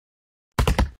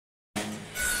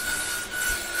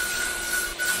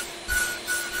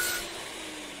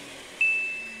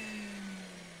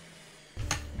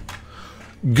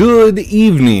Good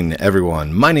evening,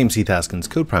 everyone. My name's Heath, Haskins,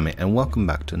 Code Primate, and welcome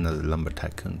back to another Lumber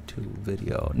Tycoon 2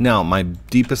 video. Now, my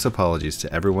deepest apologies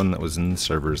to everyone that was in the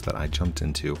servers that I jumped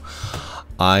into.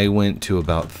 I went to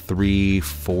about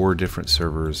 3-4 different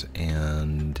servers,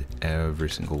 and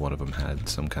every single one of them had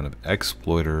some kind of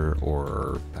exploiter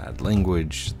or bad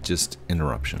language, just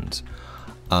interruptions.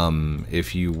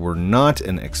 If you were not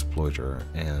an exploiter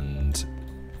and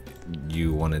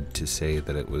you wanted to say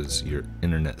that it was your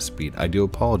internet speed, I do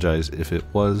apologize if it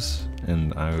was,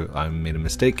 and I made a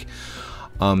mistake.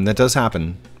 That does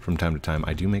happen from time to time.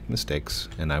 I do make mistakes,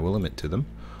 and I will admit to them.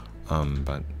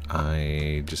 But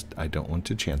I don't want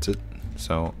to chance it.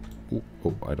 So,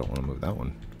 I don't want to move that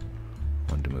one.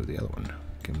 I want to move the other one.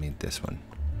 Give me this one.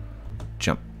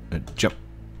 Jump, jump,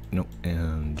 no,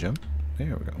 and jump.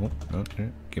 There we go. Oh, no,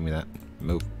 give me that.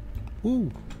 Move. Woo.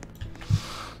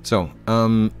 So,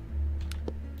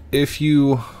 if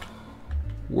you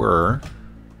were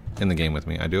in the game with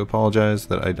me, I do apologize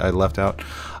that I left out.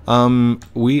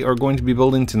 We are going to be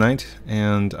building tonight,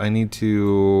 and I need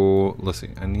to, let's see,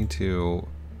 I need to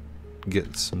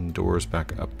get some doors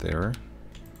back up there.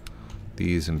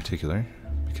 These in particular,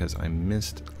 because I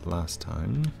missed last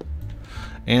time.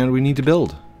 And we need to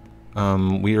build.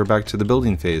 We are back to the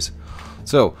building phase.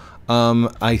 So,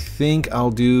 I think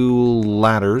I'll do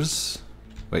ladders.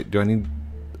 Wait, do I need...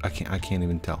 I can't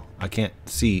even tell. I can't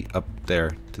see up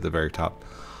there to the very top.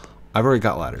 I've already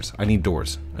got ladders. I need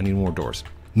doors. I need more doors.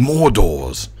 More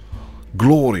doors!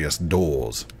 Glorious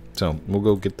doors! So, we'll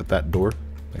go get the fat door,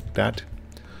 like that.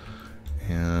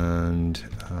 And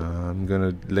I'm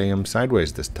gonna lay them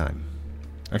sideways this time.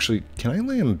 Actually, can I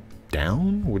lay them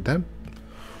down? Would that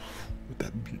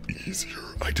be easier?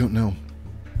 I don't know.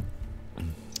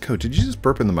 Code, did you just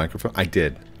burp in the microphone? I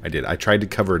did. I tried to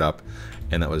cover it up,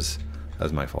 and that was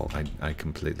my fault. I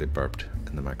completely burped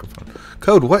in the microphone.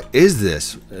 Code, what is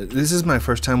this? This is my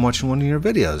first time watching one of your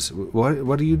videos.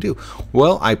 What do you do?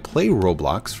 Well, I play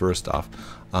Roblox, first off.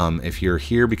 If you're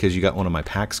here because you got one of my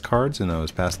PAX cards and I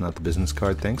was passing out the business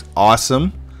card, thanks.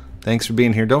 Awesome. Thanks for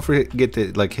being here. Don't forget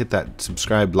to hit that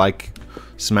subscribe, like,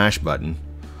 smash button.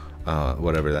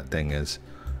 Whatever that thing is.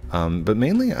 But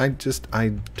mainly I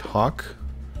talk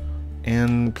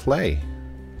and play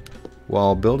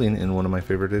while building in one of my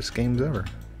favoriteest games ever.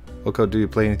 Oko, do you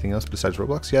play anything else besides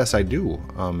Roblox? Yes, I do.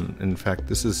 In fact,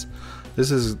 this is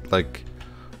like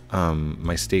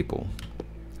my staple.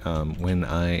 When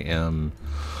I am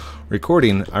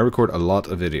recording, I record a lot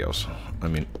of videos. I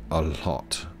mean, a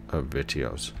lot of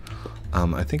videos.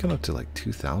 I think I'm up to like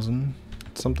 2,000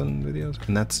 something videos,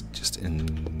 and that's just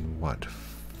in what,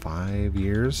 5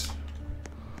 years?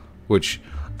 Which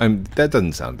that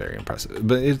doesn't sound very impressive,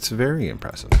 but it's very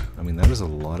impressive. I mean, that is a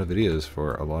lot of videos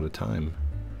for a lot of time.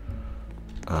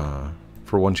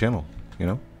 For one channel, you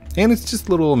know? And it's just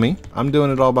little old me. I'm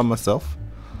doing it all by myself.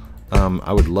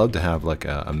 I would love to have like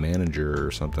a manager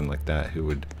or something like that who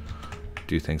would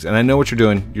do things. And I know what you're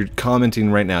doing. You're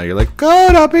commenting right now. You're like,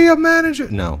 God, I'll be a manager.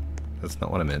 No, that's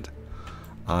not what I meant.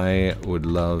 I would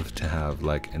love to have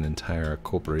like an entire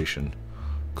corporation,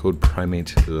 Code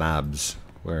Primate Labs,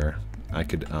 where I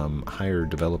could hire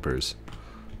developers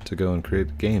to go and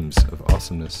create games of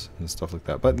awesomeness and stuff like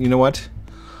that. But you know what?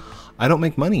 I don't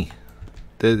make money.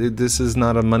 This is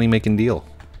not a money-making deal,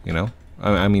 you know?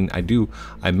 I mean,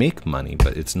 I make money,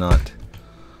 but it's not,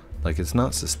 like, it's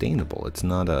not sustainable. It's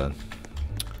not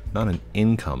an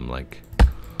income like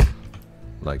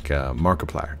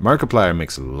Markiplier. Markiplier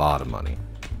makes a lot of money.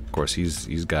 Of course,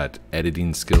 he's got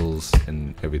editing skills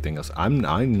and everything else. I'm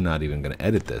not even gonna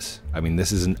edit this. I mean,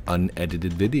 this is an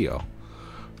unedited video.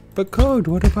 But Code,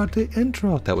 what about the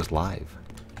intro? That was live.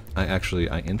 I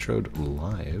introed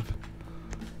live,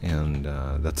 and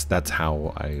that's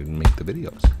how I make the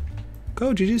videos.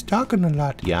 Code, you're just talking a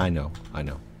lot. Yeah, I know.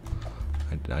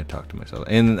 I talk to myself,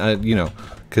 and you know,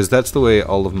 because that's the way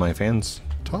all of my fans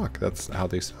talk. That's how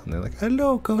they sound. They're like,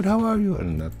 "Hello, Code, how are you?"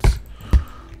 And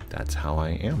that's how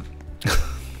I am.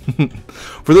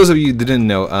 For those of you that didn't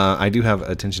know, I do have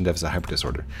attention deficit hyper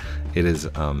disorder. It is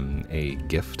a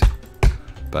gift,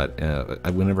 but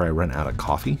whenever I run out of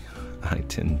coffee, I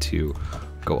tend to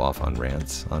go off on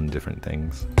rants on different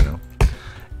things, you know.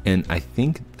 And I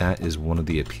think that is one of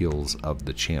the appeals of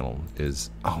the channel is,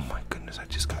 oh my goodness, I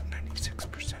just got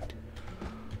 96%.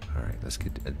 All right, let's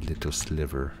get a little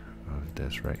sliver of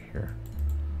this right here.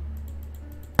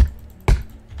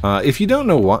 If you don't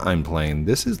know what I'm playing,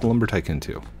 this is Lumber Tycoon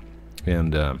 2,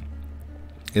 and it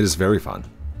is very fun.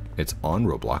 It's on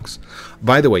Roblox.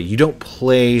 By the way, you don't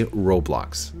play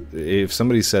Roblox. If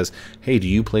somebody says, hey, do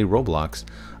you play Roblox?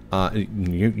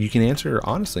 You can answer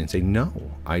honestly and say,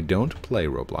 no, I don't play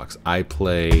Roblox. I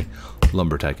play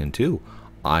Lumber Tycoon 2.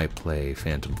 I play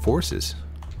Phantom Forces.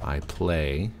 I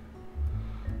play...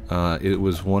 it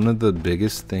was one of the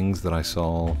biggest things that I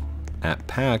saw at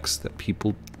PAX that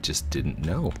people just didn't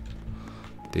know.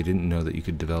 They didn't know that you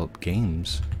could develop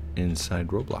games inside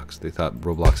Roblox. They thought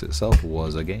Roblox itself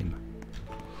was a game.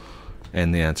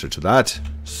 And the answer to that,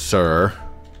 sir,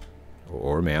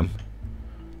 or ma'am,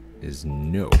 is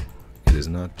no. It is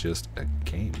not just a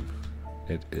game.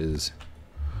 It is...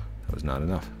 That was not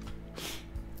enough.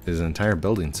 It is an entire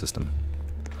building system.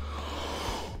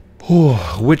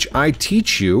 Which I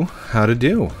teach you how to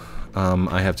do.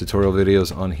 I have tutorial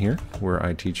videos on here where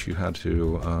I teach you how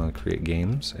to create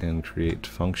games and create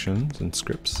functions and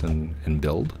scripts and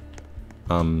build.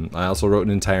 I also wrote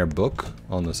an entire book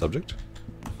on the subject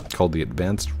called the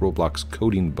Advanced Roblox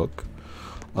Coding Book.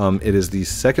 It is the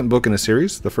second book in a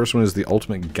series. The first one is The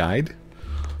Ultimate Guide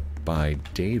by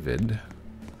David.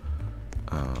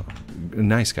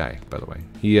 Nice guy, by the way.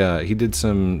 He did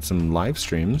some live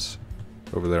streams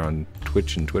over there on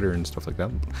Twitch and Twitter and stuff like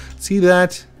that. See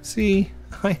that? See?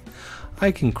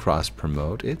 I can cross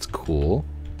promote. It's cool.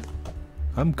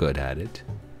 I'm good at it.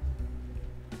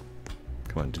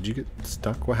 Come on, did you get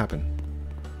stuck? What happened?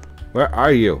 Where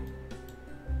are you?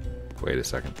 Wait a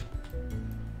second.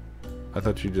 I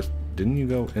thought you just... Didn't you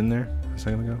go in there a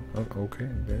second ago? Oh, okay.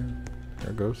 There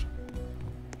it goes.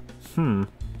 No,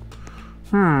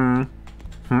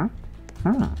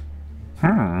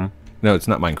 it's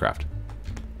not Minecraft.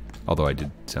 Although I did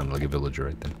sound like a villager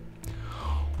right then.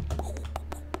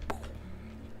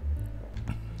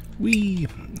 Whee!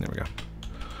 There we go.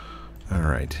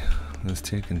 Alright. Let's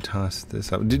take and toss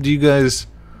this up. Did you guys...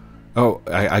 Oh,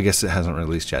 I guess it hasn't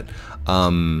released yet.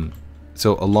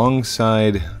 So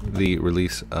alongside the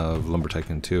release of Lumber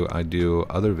Tycoon 2, I do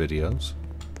other videos.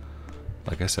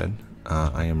 Like I said,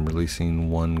 I am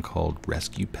releasing one called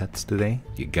Rescue Pets today.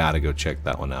 You gotta go check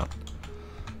that one out.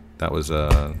 That was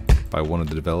by one of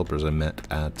the developers I met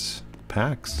at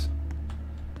PAX.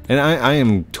 And I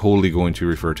am totally going to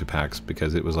refer to PAX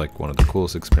because it was like one of the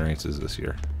coolest experiences this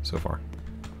year so far.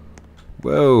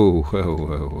 Whoa, whoa,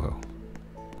 whoa, whoa.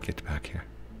 Get back here.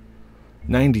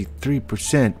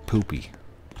 93% poopy.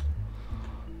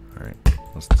 Alright,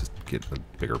 let's just get a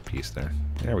bigger piece there.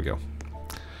 There we go.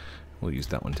 We'll use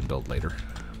that one to build later.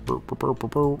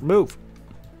 Move!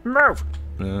 Move!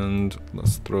 And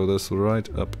let's throw this right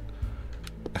up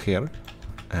here.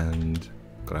 And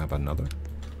grab another.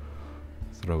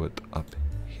 Throw it up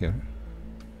here.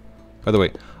 By the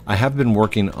way, I have been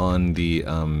working on the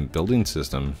building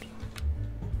system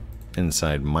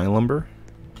inside my lumber,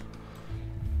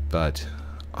 but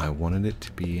I wanted it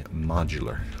to be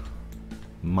modular.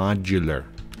 Modular.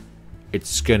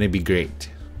 It's gonna be great.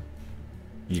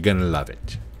 You're gonna love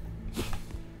it.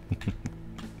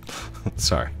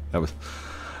 Sorry, that was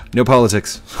no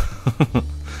politics.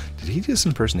 Did he just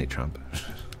impersonate Trump?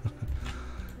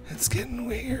 It's getting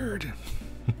weird.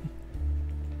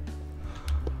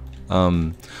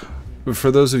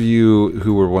 For those of you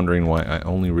who were wondering why I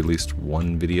only released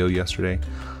one video yesterday,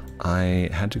 I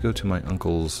had to go to my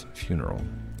uncle's funeral,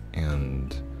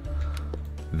 and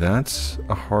that's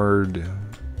a hard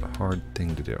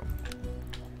thing to do.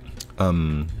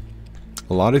 A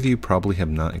lot of you probably have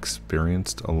not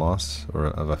experienced a loss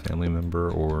of a family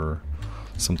member or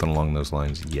something along those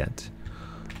lines yet.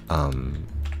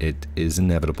 It is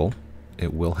inevitable.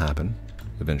 It will happen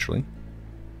eventually.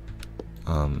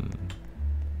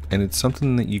 And it's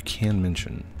something that you can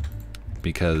mention,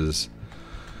 because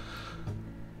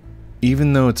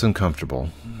even though it's uncomfortable,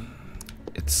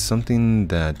 it's something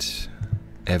that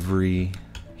every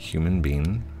human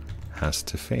being has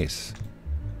to face.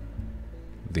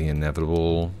 The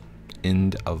inevitable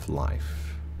end of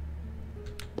life.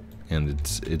 And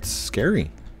it's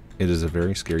scary. It is a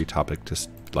very scary topic to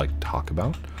talk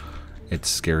about. It's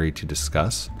scary to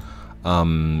discuss.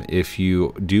 If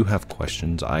you do have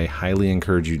questions, I highly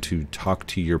encourage you to talk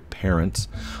to your parents.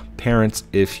 Parents,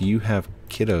 if you have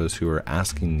kiddos who are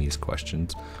asking these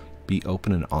questions, be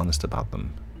open and honest about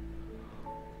them.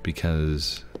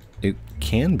 Because it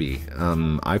can be.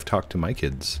 I've talked to my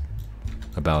kids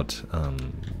about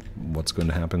what's going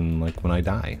to happen like when I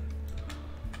die.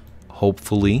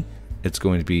 Hopefully, it's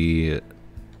going to be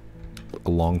a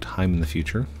long time in the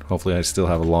future. Hopefully I still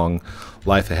have a long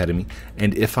life ahead of me.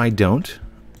 And if I don't,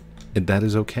 that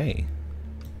is okay.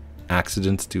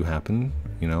 Accidents do happen.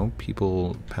 You know,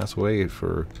 people pass away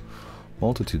for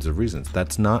multitudes of reasons.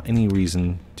 That's not any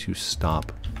reason to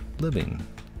stop living.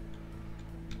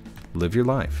 Live your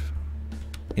life.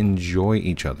 Enjoy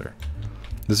each other.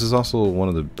 This is also one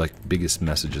of the biggest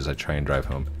messages I try and drive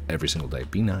home every single day.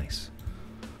 Be nice.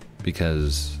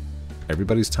 Because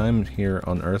everybody's time here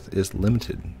on Earth is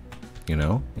limited, you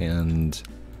know, and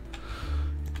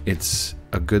it's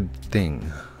a good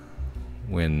thing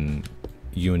when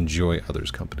you enjoy others'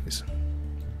 companies.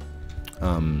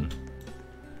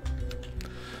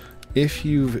 If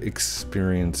you've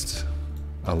experienced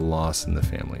a loss in the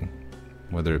family,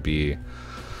 whether it be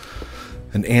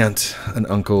an aunt, an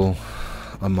uncle,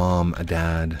 a mom, a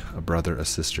dad, a brother, a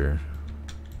sister,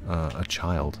 a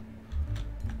child,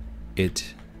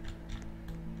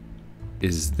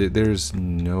 there's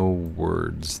no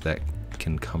words that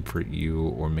can comfort you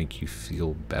or make you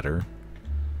feel better,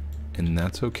 and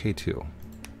that's okay too,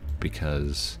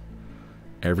 because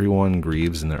everyone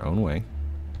grieves in their own way.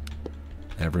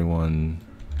 Everyone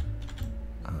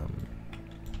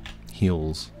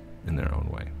heals in their own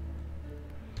way.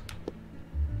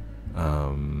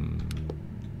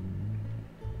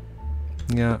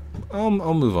 Yeah, I'll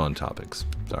move on topics.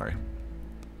 Sorry.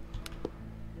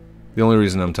 The only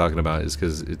reason I'm talking about it is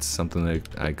because it's something that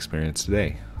I experienced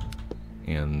today.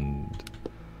 And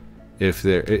if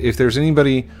there's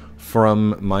anybody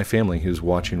from my family who's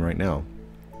watching right now,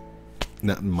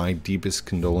 my deepest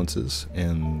condolences,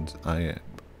 and I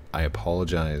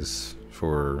apologize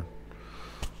for.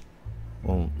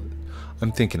 Well,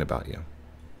 I'm thinking about you.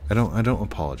 I don't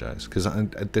apologize because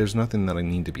there's nothing that I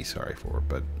need to be sorry for,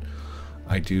 but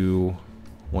I do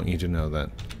want you to know that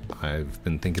I've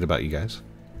been thinking about you guys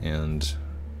and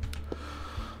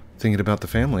thinking about the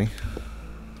family.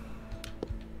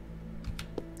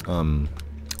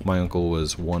 My uncle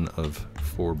was one of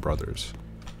 4 brothers,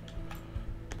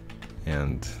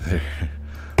 and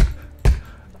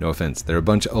no offense, they're a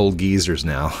bunch of old geezers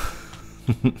now.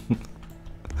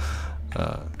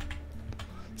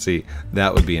 See,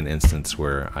 that would be an instance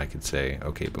where I could say,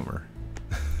 okay, boomer.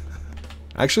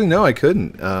 Actually, no, I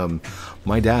couldn't.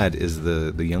 My dad is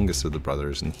the youngest of the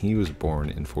brothers, and he was born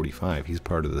in 45. He's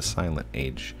part of the silent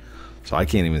age. So I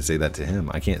can't even say that to him.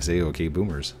 I can't say okay,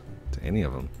 boomers to any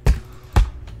of them.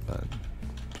 But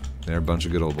they're a bunch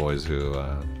of good old boys who,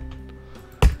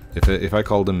 if I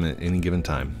called them at any given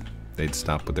time, they'd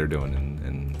stop what they're doing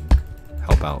and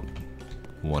help out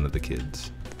one of the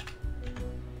kids.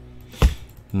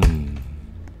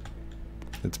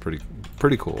 It's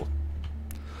pretty cool.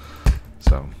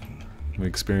 So we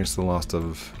experienced the loss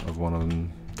of one of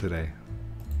them today.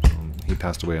 He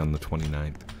passed away on the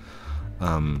 29th.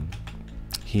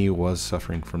 He was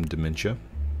suffering from dementia,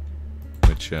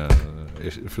 which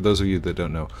for those of you that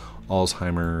don't know,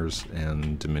 Alzheimer's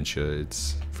and dementia,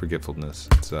 it's forgetfulness.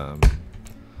 It's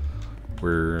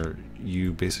where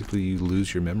you basically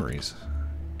lose your memories.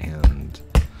 And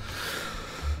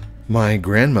my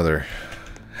grandmother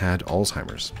had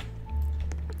Alzheimer's.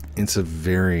 It's a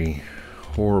very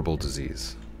horrible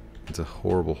disease. It's a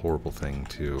horrible, horrible thing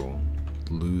to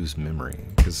lose memory,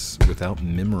 because without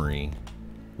memory,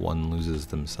 one loses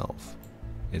themselves.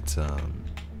 It's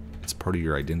part of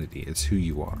your identity. It's who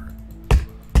you are.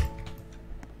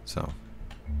 So,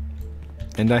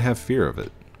 and I have fear of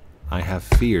it. I have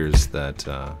fears that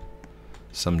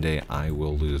someday I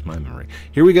will lose my memory.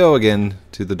 Here we go again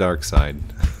to the dark side.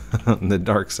 The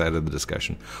dark side of the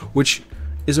discussion, which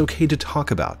is okay to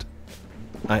talk about.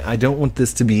 I don't want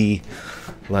this to be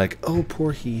like, oh,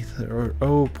 poor Heath, or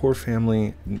oh, poor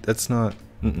family. That's not.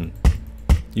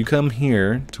 You come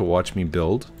here to watch me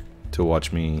build, to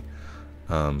watch me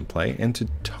play, and to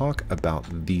talk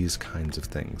about these kinds of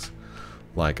things,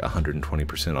 like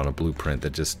 120% on a blueprint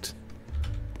that just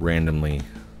randomly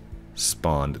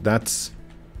spawned. That's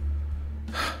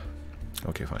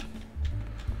okay, fine.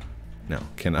 Now,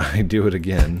 can I do it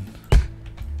again?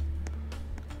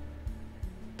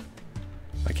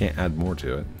 I can't add more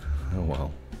to it. Oh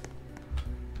well.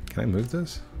 Can I move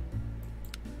this?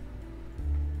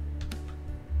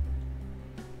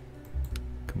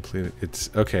 Completed. It's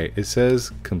okay. It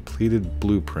says completed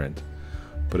blueprint,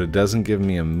 but it doesn't give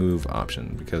me a move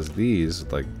option, because these,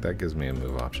 like, that gives me a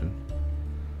move option,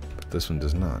 but this one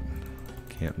does not.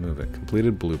 Can't move it.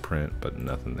 Completed blueprint, but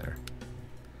nothing there.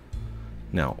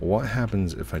 Now, what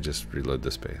happens if I just reload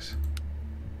this base?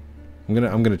 I'm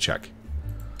gonna check.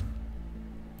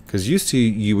 Because used to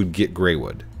you would get gray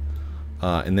wood,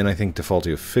 and then I think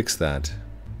Defaultio fixed that,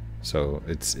 so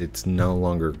it's no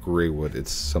longer gray wood.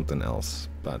 It's something else.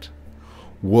 But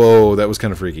whoa, that was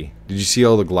kind of freaky. Did you see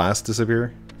all the glass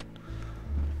disappear?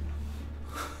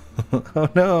 Oh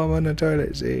no, I'm on a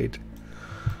toilet seat.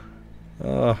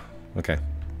 Oh, okay.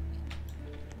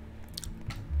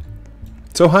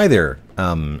 So hi there,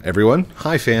 everyone.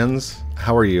 Hi fans,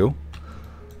 how are you?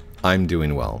 I'm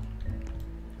doing well.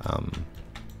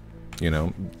 You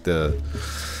know,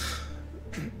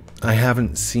 I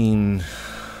haven't seen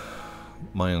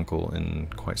my uncle in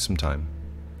quite some time,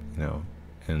 you know,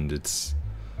 and it's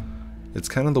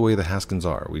kind of the way the Haskins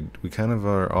are. We kind of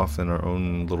are off in our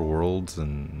own little worlds,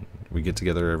 and we get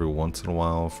together every once in a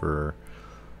while for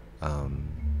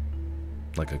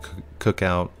like a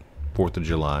cookout, 4th of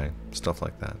July, stuff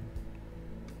like that.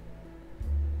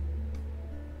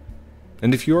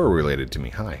 And if you are related to me,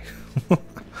 hi.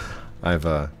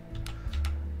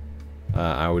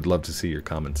 I would love to see your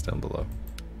comments down below.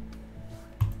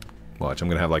 Watch, I'm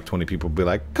gonna have like 20 people be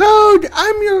like, "Code,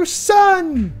 I'm your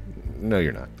son." No,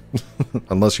 you're not.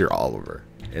 Unless you're Oliver,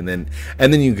 and then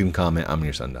you can comment, "I'm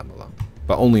your son" down below.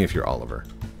 But only if you're Oliver.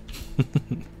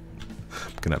 I'm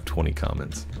gonna have 20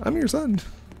 comments. "I'm your son."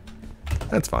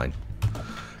 That's fine.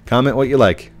 Comment what you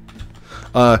like.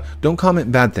 Don't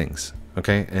comment bad things,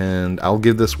 okay? And I'll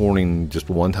give this warning just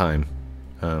one time.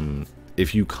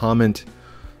 If you comment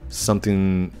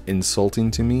something insulting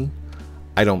to me,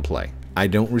 I don't play. I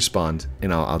don't respond,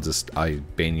 and I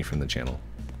ban you from the channel.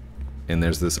 And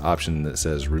there's this option that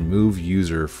says remove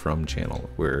user from channel,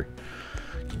 where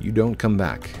you don't come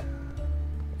back.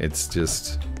 It's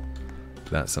just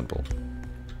that simple.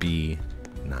 Be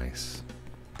nice.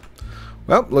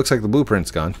 Well, looks like the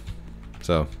blueprint's gone.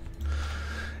 So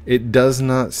it does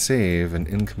not save an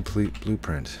incomplete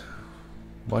blueprint.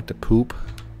 What the poop?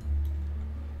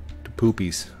 The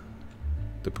poopies.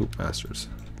 The poop masters.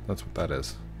 That's what that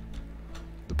is.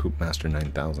 The Poop Master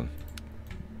 9000.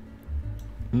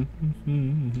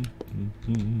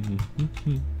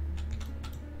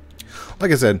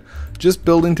 Like I said, just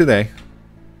building today.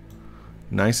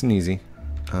 Nice and easy.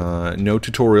 No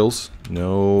tutorials,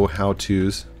 no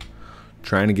how-tos.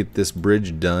 Trying to get this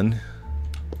bridge done.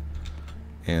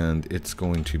 And it's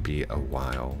going to be a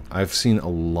while. I've seen a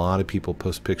lot of people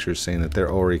post pictures saying that they're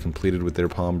already completed with their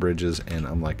palm bridges, and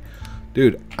I'm like,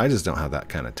 dude, I just don't have that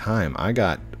kind of time. I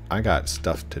got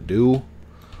stuff to do,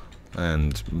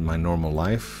 and my normal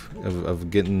life of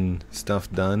getting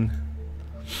stuff done.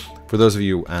 For those of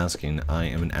you asking, I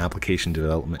am an application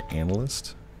development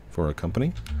analyst for a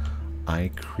company.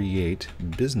 I create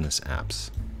business apps.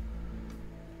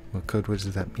 What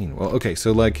does that mean? Well, okay,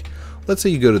 so like, let's say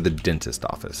you go to the dentist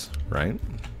office, right?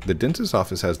 The dentist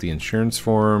office has the insurance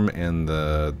form and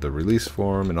the release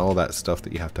form and all that stuff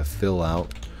that you have to fill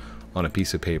out on a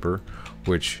piece of paper,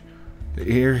 which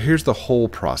here's the whole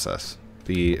process.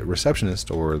 The receptionist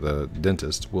or the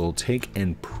dentist will take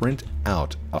and print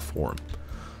out a form.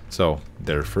 So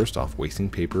they're first off wasting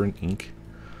paper and ink,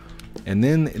 and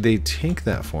then they take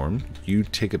that form, you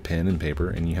take a pen and paper,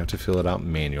 and you have to fill it out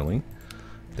manually.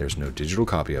 There's no digital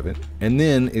copy of it, and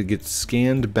then it gets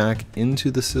scanned back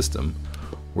into the system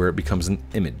where it becomes an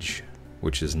image,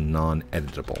 which is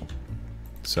non-editable.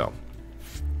 So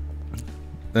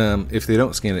if they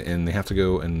don't scan it in, they have to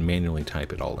go and manually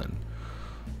type it all in.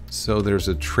 So there's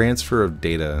a transfer of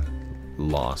data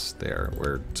loss there,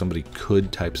 where somebody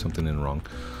could type something in wrong.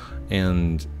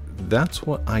 And that's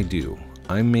what I do.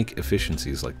 I make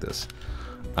efficiencies like this.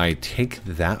 I take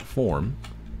that form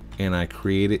and I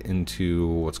create it into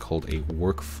what's called a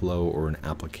workflow or an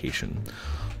application.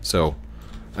 So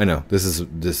I know this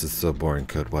is so boring,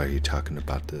 Code. Why are you talking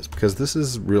about this? Because this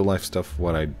is real life stuff,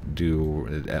 what I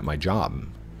do at my job.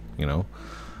 You know,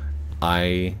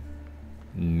 I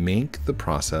make the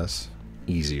process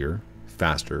easier,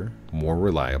 faster, more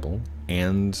reliable,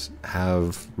 and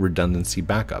have redundancy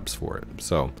backups for it.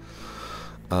 So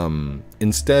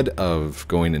instead of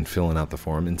going and filling out the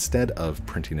form, instead of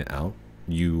printing it out,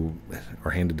 you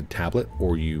are handed a tablet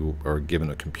or you are given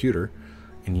a computer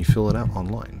and you fill it out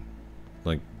online.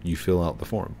 Like, you fill out the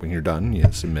form. When you're done,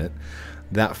 you submit.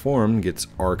 That form gets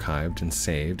archived and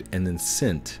saved and then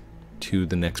sent to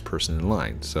the next person in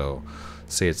line. So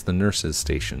say it's the nurse's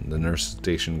station. The nurse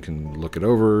station can look it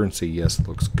over and say, yes, it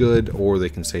looks good. Or they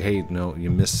can say, hey, no,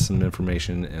 you missed some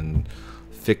information, and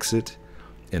fix it.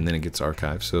 And then it gets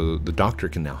archived. So the doctor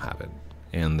can now have it,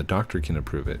 and the doctor can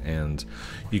approve it. And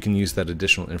you can use that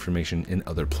additional information in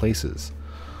other places.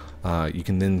 You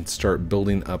can then start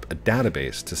building up a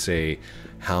database to say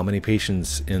how many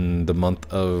patients in the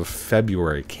month of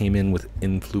February came in with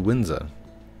influenza.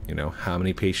 You know, how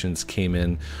many patients came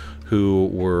in who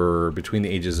were between the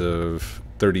ages of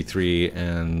 33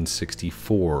 and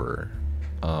 64.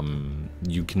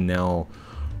 You can now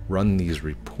run these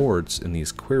reports and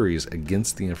these queries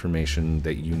against the information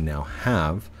that you now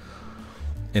have,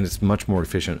 and it's much more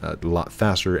efficient, a lot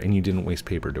faster, and you didn't waste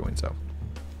paper doing so.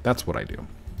 That's what I do.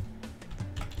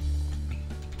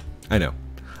 I know.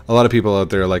 A lot of people out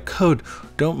there are like, Code,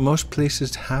 don't most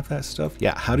places have that stuff?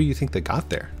 Yeah, how do you think they got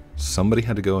there? Somebody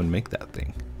had to go and make that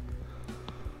thing.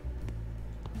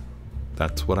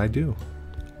 That's what I do.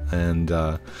 And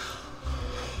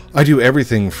I do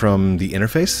everything from the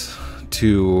interface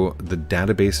to the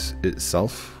database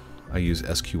itself. I use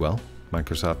SQL,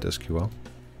 Microsoft SQL.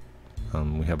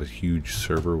 We have a huge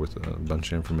server with a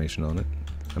bunch of information on it.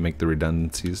 I make the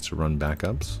redundancies to run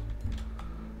backups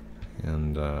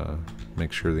and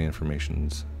make sure the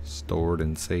information's stored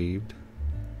and saved.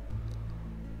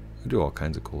 I do all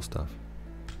kinds of cool stuff.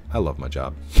 I love my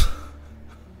job.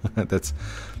 That's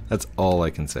all I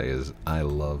can say is I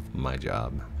love my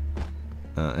job.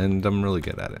 And I'm really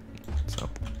good at it. So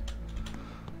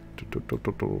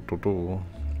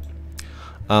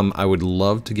I would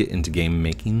love to get into game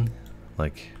making,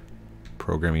 like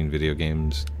programming video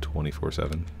games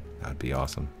 24/7. That'd be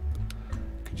awesome.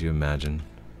 Could you imagine?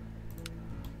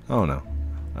 Oh no,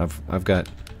 I've got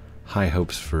high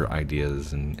hopes for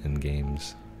ideas and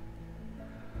games,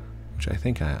 which I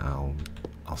think I'll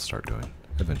start doing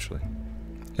eventually.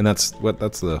 And that's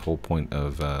the whole point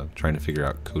of trying to figure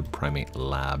out Code Primate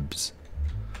Labs.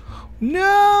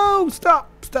 No,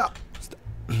 stop.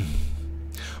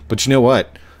 But you know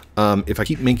what? If I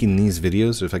keep making these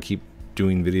videos, or if I keep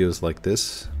doing videos like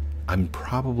this, I'm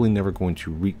probably never going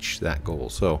to reach that goal.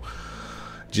 So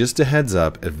just a heads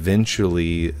up,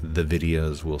 eventually the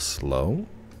videos will slow.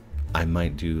 I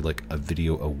might do like a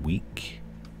video a week,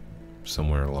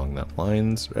 somewhere along that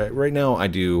lines. Right now I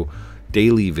do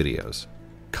daily videos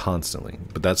constantly,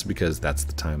 but that's because that's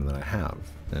the time that I have.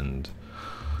 And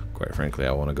quite frankly,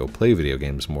 I want to go play video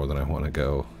games more than I want to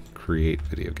go create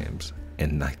video games.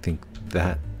 And I think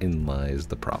that in lies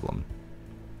the problem.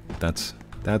 That's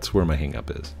where my hang up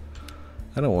is.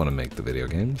 I don't want to make the video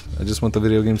games. I just want the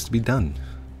video games to be done.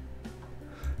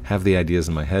 Have the ideas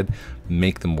in my head,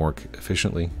 make them work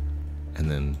efficiently,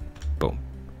 and then boom.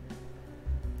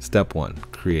 Step 1,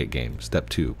 create game. Step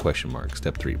 2, question mark.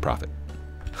 Step 3, profit.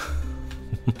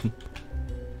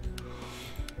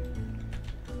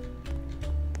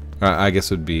 I guess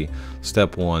it would be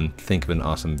step 1, think of an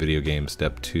awesome video game.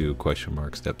 Step 2, question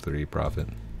mark. Step 3, profit.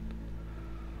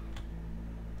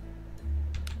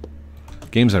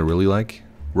 Games I really like,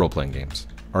 role-playing games,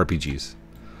 RPGs.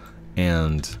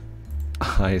 And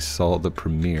I saw the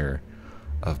premiere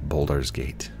of Baldur's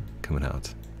Gate coming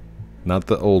out. Not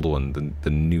the old one, the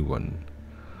new one.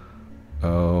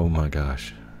 Oh my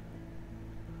gosh.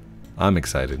 I'm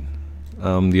excited.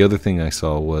 The other thing I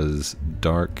saw was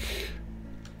The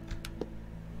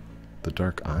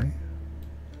Dark Eye?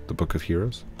 The Book of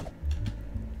Heroes?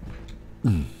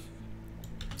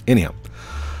 Anyhow,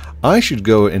 I should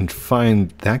go and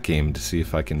find that game to see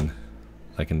if I can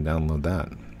download that.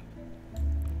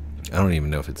 I don't even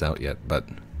know if it's out yet, but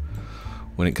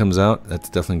when it comes out, that's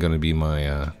definitely going to be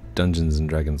my Dungeons and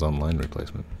Dragons Online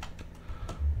replacement.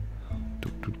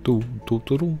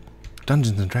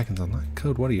 Dungeons and Dragons Online?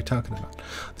 Code, what are you talking about?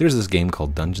 There's this game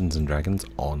called Dungeons and Dragons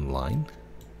Online.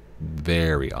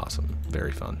 Very awesome.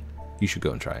 Very fun. You should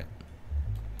go and try it.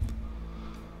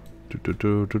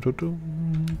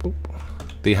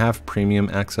 They have premium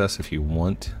access if you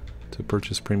want to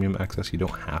purchase premium access. You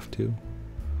don't have to.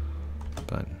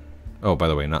 But, oh, by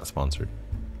the way, not sponsored.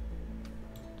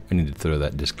 I need to throw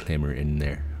that disclaimer in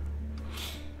there.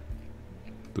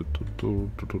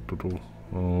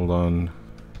 Hold on.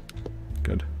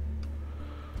 Good.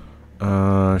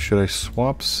 Should I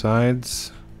swap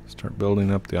sides? Start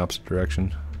building up the opposite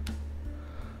direction?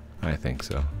 I think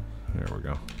so. There we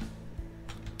go.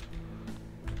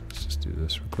 Let's just do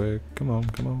this real quick. Come on.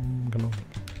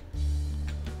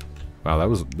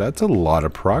 Wow, that's a lot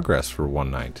of progress for one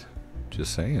night.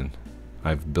 Just saying.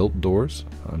 I've built doors.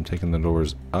 I'm taking the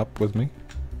doors up with me.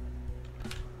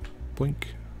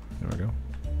 Blink. There we go.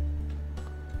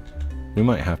 We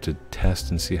might have to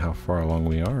test and see how far along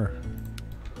we are.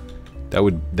 That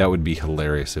would be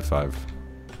hilarious if I've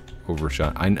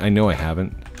overshot. I know I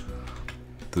haven't.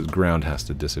 The ground has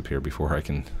to disappear before I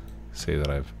can say that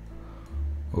I've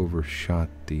overshot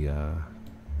the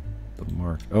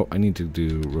mark. Oh, I need to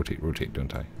do rotate,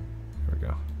 don't I? There we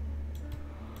go.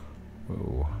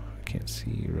 Whoa, I can't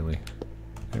see really.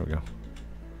 There we go.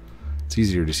 It's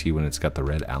easier to see when it's got the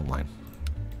red outline.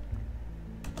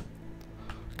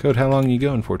 Code, how long are you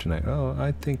going for tonight? Oh,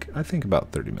 I think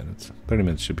about 30 minutes. 30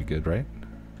 minutes should be good, right?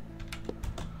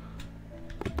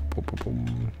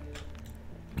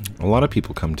 A lot of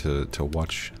people come to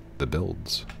watch the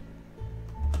builds,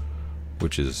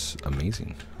 which is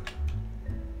amazing.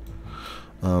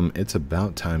 It's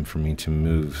about time for me to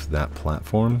move that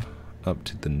platform up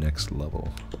to the next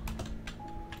level.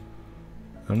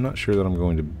 I'm not sure that I'm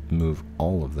going to move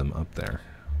all of them up there.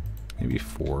 Maybe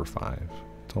 4 or 5.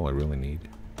 That's all I really need.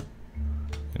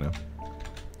 You know?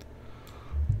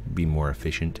 Be more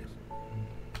efficient.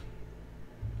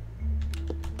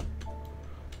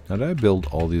 Now, did I build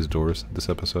all these doors this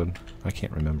episode? I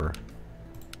can't remember.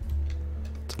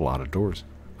 It's a lot of doors.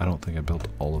 I don't think I built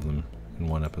all of them in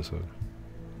one episode.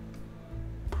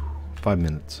 5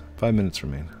 minutes. 5 minutes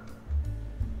remain.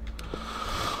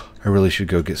 I really should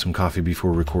go get some coffee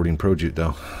before recording PROJOOT,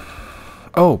 though.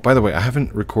 Oh, by the way, I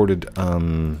haven't recorded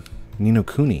Ni no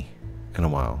Kuni in a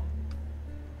while.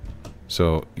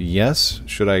 So, yes,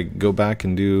 should I go back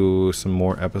and do some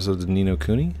more episodes of Ni no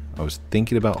Kuni? I was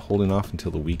thinking about holding off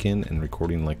until the weekend and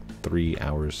recording like 3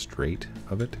 hours straight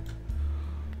of it.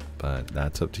 But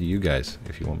that's up to you guys.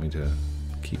 If you want me to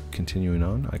keep continuing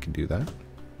on, I can do that.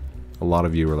 A lot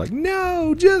of you were like,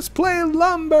 no, just play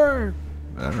Lumber.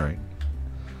 All right.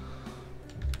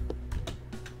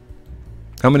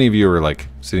 How many of you are like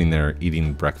sitting there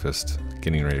eating breakfast,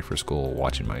 getting ready for school,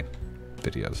 watching my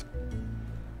videos?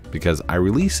 Because I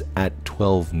release at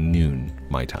 12 noon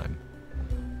my time.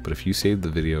 But if you save the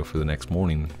video for the next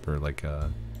morning for like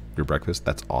your breakfast,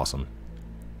 that's awesome.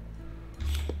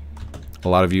 A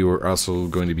lot of you are also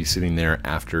going to be sitting there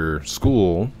after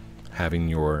school having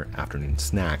your afternoon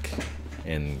snack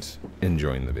and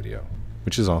enjoying the video,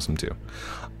 which is awesome too.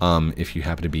 If you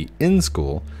happen to be in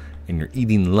school and you're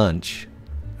eating lunch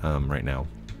right now,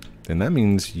 then that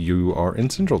means you are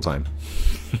in Central Time.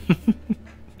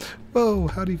 Whoa,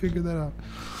 how do you figure that out?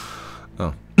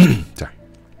 Oh, sorry.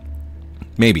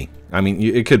 Maybe. I mean,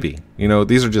 it could be. You know,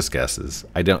 these are just guesses.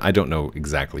 I don't know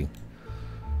exactly.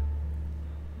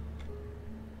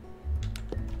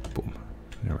 Boom.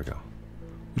 There we go.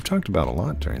 We've talked about a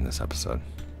lot during this episode.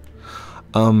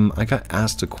 I got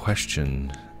asked a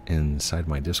question inside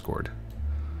my Discord,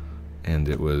 and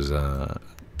it was I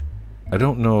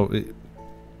don't know.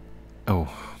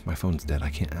 Oh, my phone's dead. I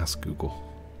can't ask Google.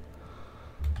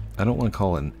 I don't want to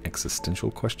call it an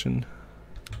existential question.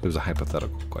 It was a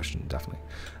hypothetical question, definitely.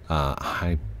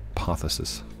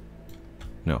 Hypothesis.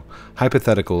 No.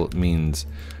 Hypothetical means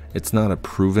it's not a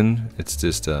proven, it's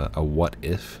just a what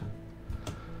if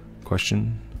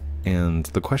question. And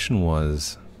the question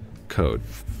was, Code,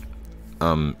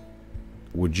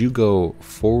 would you go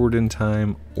forward in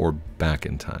time or back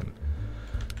in time?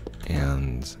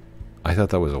 And I thought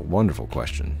that was a wonderful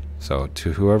question. So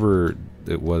to whoever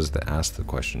it was that asked the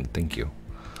question, thank you.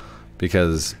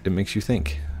 Because it makes you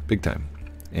think big time.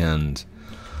 And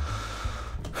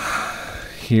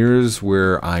here's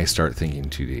where I start thinking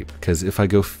too deep. Because if I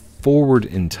go forward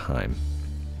in time,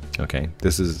 okay,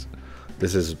 this is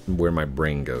where my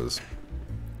brain goes.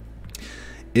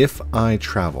 If I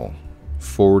travel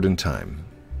forward in time,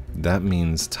 that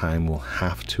means time will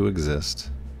have to exist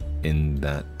in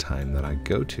that time that I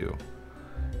go to.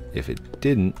 If it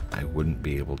didn't, I wouldn't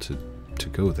be able to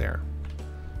go there.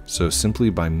 So simply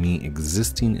by me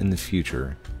existing in the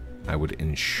future, I would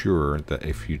ensure that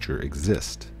a future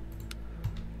exists.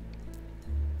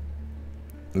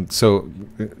 So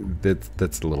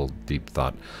that's a little deep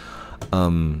thought.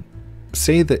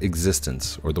 Say that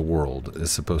existence or the world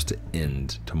is supposed to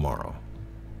end tomorrow,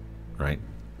 right?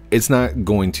 It's not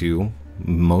going to,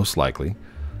 most likely.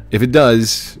 If it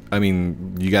does, I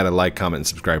mean, you got to like, comment, and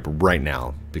subscribe right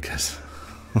now, because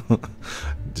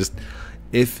just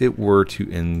if it were to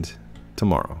end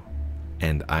tomorrow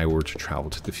and I were to travel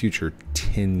to the future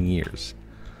 10 years,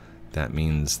 that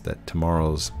means that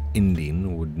tomorrow's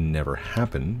ending would never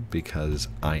happen because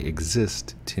I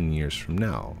exist 10 years from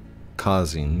now,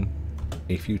 causing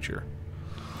a future.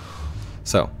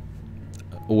 So,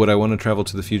 would I want to travel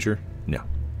to the future? No.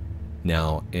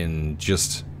 Now, in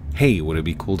just, hey, would it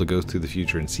be cool to go through the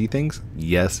future and see things?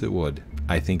 Yes, it would.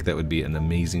 I think that would be an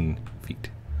amazing feat.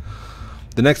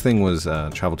 The next thing was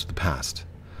travel to the past.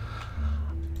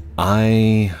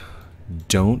 I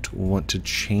don't want to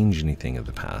change anything of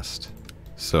the past.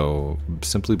 So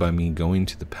simply by me going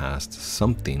to the past,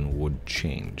 something would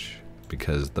change,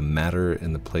 because the matter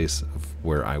in the place of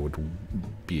where I would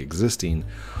be existing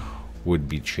would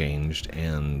be changed.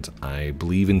 And I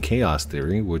believe in chaos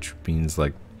theory, which means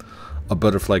like a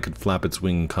butterfly could flap its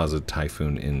wing and cause a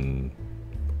typhoon in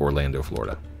Orlando,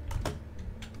 Florida.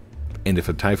 And if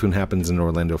a typhoon happens in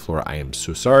Orlando, Florida, I am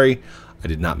so sorry. I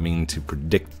did not mean to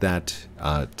predict that.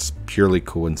 It's purely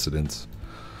coincidence.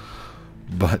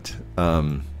 But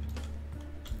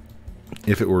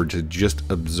if it were to just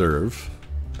observe,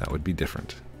 that would be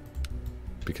different.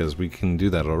 Because we can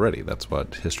do that already. That's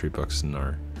what history books and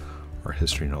our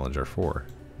history knowledge are for,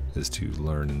 is to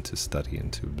learn and to study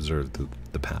and to observe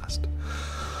the past.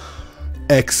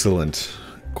 Excellent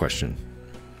question.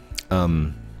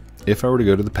 If I were to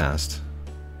go to the past,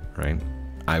 right,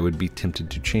 I would be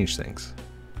tempted to change things,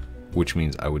 which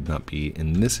means I would not be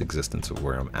in this existence of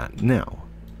where I'm at now.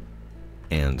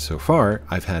 And so far,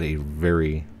 I've had a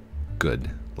very good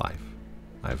life.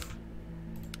 I've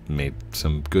made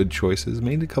some good choices,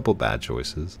 made a couple bad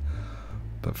choices,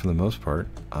 but for the most part,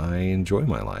 I enjoy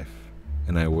my life,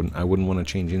 and I wouldn't want to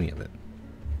change any of it.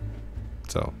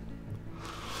 So,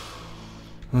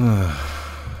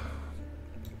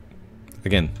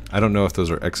 again, I don't know if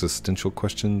those are existential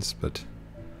questions, but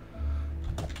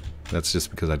that's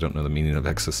just because I don't know the meaning of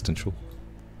existential.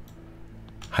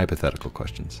 Hypothetical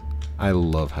questions. I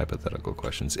love hypothetical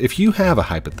questions. If you have a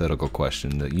hypothetical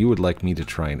question that you would like me to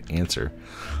try and answer,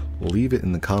 leave it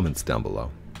in the comments down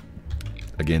below.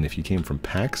 Again, if you came from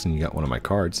PAX and you got one of my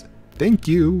cards, thank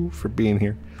you for being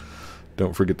here.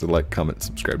 Don't forget to like, comment,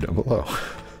 subscribe down below.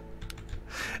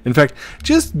 In fact,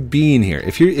 just being here,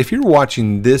 if you're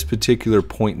watching this particular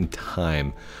point in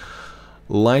time,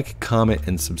 like, comment,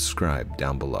 and subscribe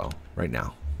down below right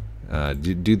now.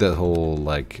 Do the whole,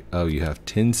 like, oh, you have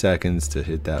 10 seconds to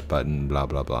hit that button, blah,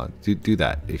 blah, blah. Do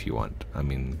that if you want. I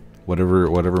mean,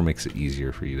 whatever makes it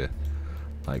easier for you to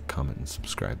like, comment, and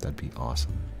subscribe. That'd be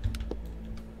awesome.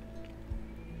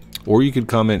 Or you could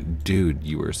comment, dude,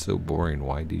 you are so boring.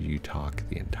 Why did you talk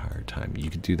the entire time? You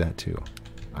could do that too.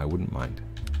 I wouldn't mind.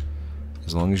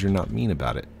 As long as you're not mean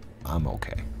about it, I'm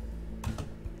okay.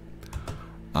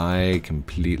 I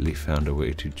completely found a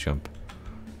way to jump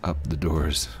up the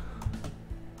doors.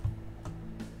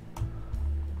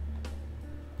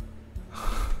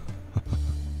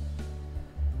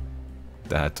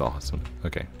 That's awesome.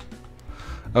 Okay.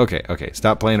 Okay.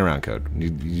 Stop playing around, Code.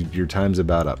 Your time's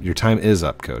about up. Your time is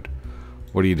up, Code.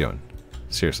 What are you doing?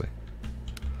 Seriously.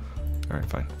 Alright,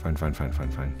 fine.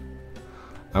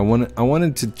 I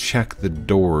wanted to check the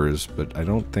doors, but I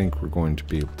don't think we're going to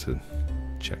be able to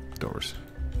check the doors.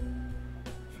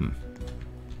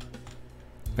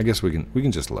 I guess we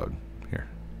can just load. Here.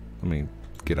 Let me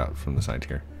get out from the side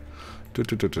here.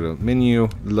 Menu,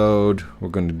 load. We're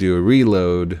going to do a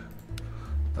reload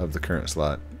of the current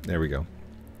slot. There we go.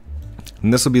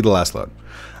 And this will be the last load.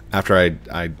 After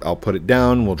I'll put it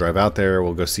down, we'll drive out there,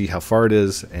 we'll go see how far it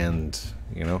is, and,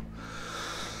 you know.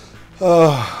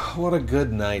 Oh, what a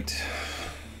good night.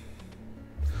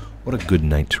 What a good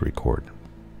night to record.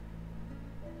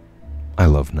 I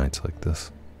love nights like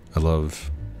this. I love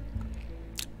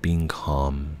being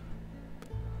calm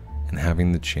and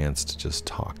having the chance to just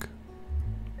talk.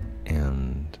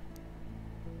 And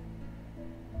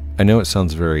I know it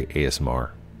sounds very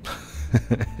ASMR.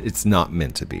 It's not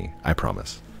meant to be, I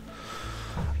promise.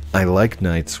 I like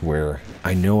nights where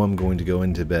I know I'm going to go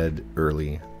into bed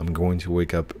early, I'm going to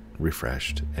wake up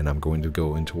refreshed, and I'm going to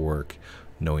go into work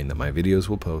knowing that my videos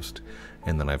will post,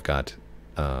 and then I've got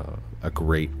a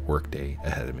great work day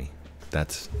ahead of me.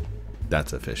 That's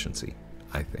efficiency,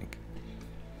 I think.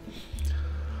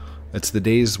 It's the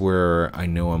days where I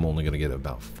know I'm only going to get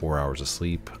about 4 hours of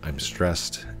sleep, I'm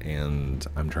stressed, and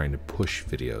I'm trying to push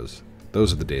videos.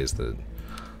 Those are the days that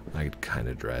I kind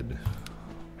of dread.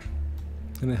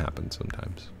 And it happens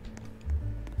sometimes.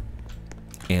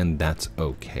 And that's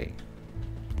okay.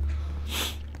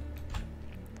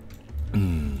 I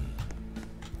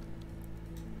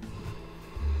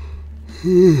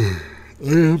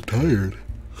am tired.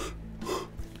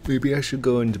 Maybe I should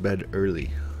go into bed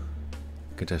early.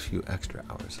 Get a few extra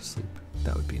hours of sleep.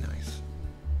 That would be nice.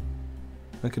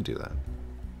 I could do that.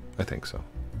 I think so.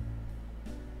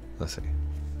 Let's see.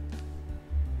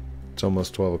 It's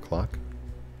almost 12 o'clock.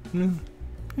 Yeah,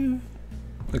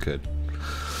 I could.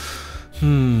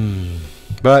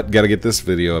 But gotta get this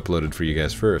video uploaded for you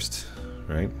guys first,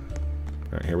 right?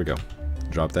 Alright, here we go.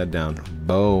 Drop that down.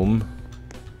 Boom.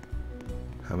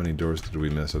 How many doors did we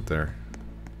miss up there?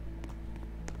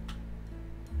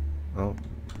 Oh,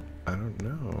 I don't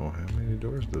know. How many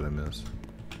doors did I miss?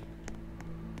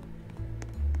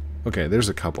 Okay, there's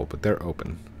a couple, but they're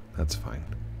open. That's fine.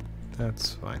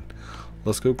 That's fine.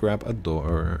 Let's go grab a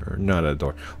door, or not a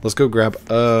door. Let's go grab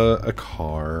a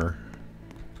car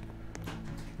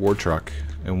or truck,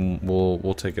 and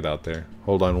we'll take it out there.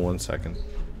 Hold on 1 second.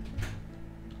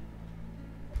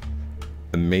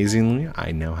 Amazingly,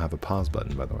 I now have a pause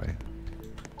button, by the way,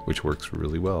 which works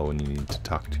really well when you need to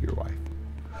talk to your wife,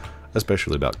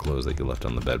 especially about clothes that you left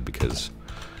on the bed because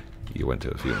you went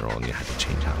to a funeral and you had to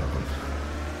change out of them.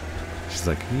 She's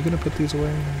like, are you gonna put these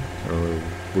away, or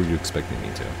were you expecting me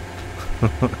to?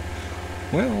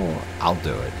 Well, I'll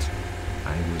do it.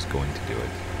 I was going to do it.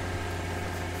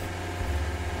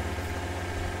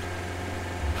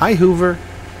 Hi, Hoover.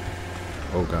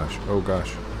 Oh gosh, oh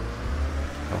gosh.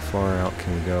 How far out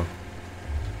can we go?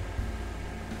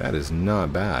 That is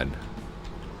not bad.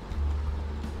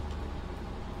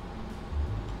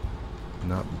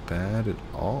 Not bad at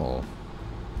all.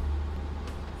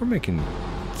 We're making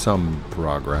some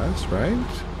progress, right?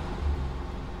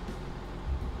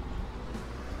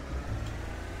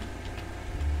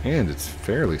 And it's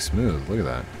fairly smooth. Look at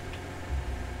that.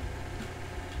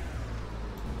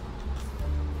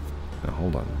 Now,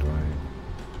 hold on. Do I...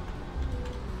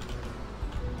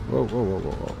 Whoa, whoa, whoa,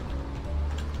 whoa, whoa.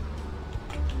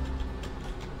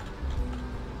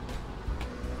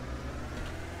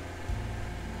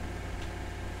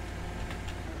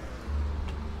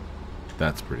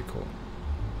 That's pretty cool.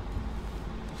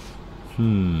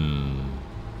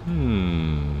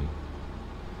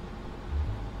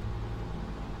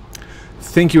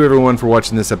 Thank you everyone for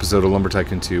watching this episode of Lumber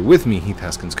Tycoon 2 with me, Heath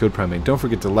Haskins, Code Primate. Don't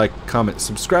forget to like, comment,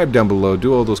 subscribe down below,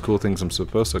 do all those cool things I'm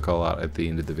supposed to call out at the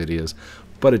end of the videos,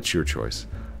 but it's your choice.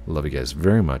 Love you guys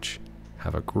very much.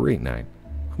 Have a great night.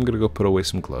 I'm gonna go put away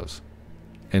some clothes.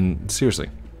 And seriously,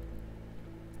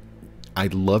 I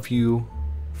love you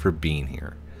for being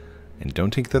here. And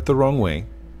don't take that the wrong way.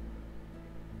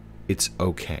 It's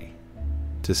okay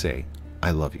to say,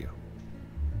 I love you.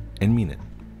 And mean it.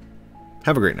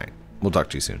 Have a great night. We'll talk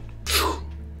to you soon.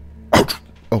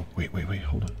 Oh, wait,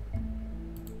 hold on.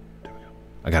 There we go.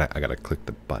 I gotta click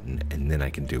the button and then I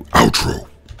can do outro.